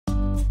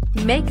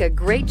Make a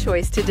great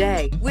choice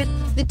today with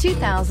the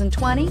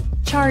 2020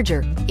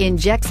 Charger.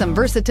 Inject some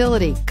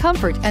versatility,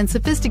 comfort, and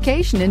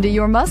sophistication into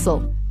your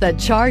muscle. The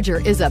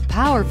Charger is a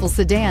powerful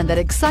sedan that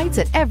excites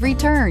at every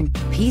turn.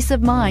 Peace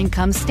of mind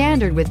comes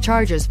standard with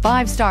Charger's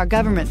 5-star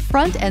government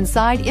front and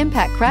side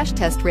impact crash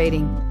test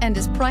rating and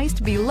is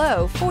priced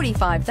below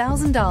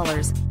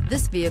 $45,000.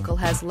 This vehicle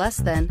has less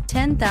than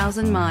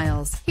 10,000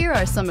 miles. Here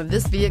are some of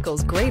this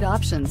vehicle's great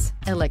options: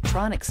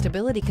 electronic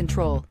stability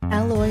control,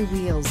 alloy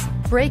wheels,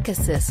 brake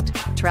assist,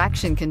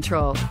 traction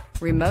control,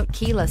 remote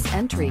keyless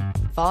entry,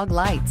 fog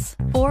lights,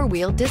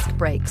 4-wheel disc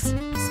brakes,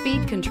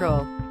 speed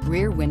control,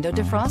 rear window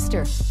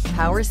defroster,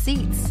 power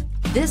seats.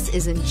 This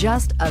isn't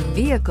just a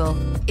vehicle,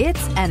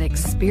 it's an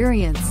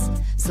experience.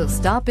 So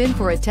stop in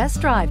for a test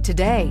drive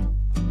today.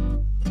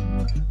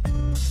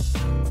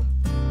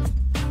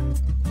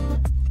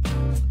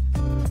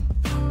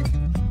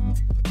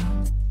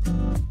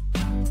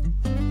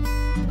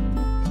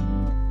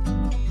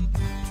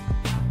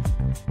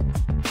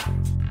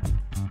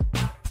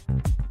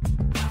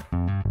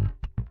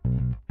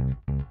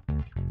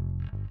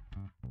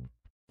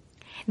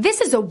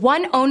 This is a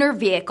one-owner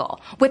vehicle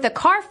with a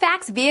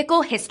Carfax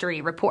Vehicle History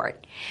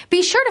Report.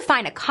 Be sure to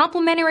find a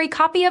complimentary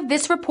copy of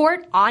this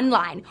report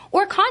online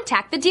or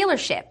contact the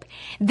dealership.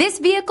 This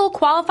vehicle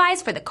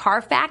qualifies for the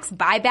Carfax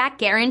Buyback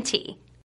Guarantee.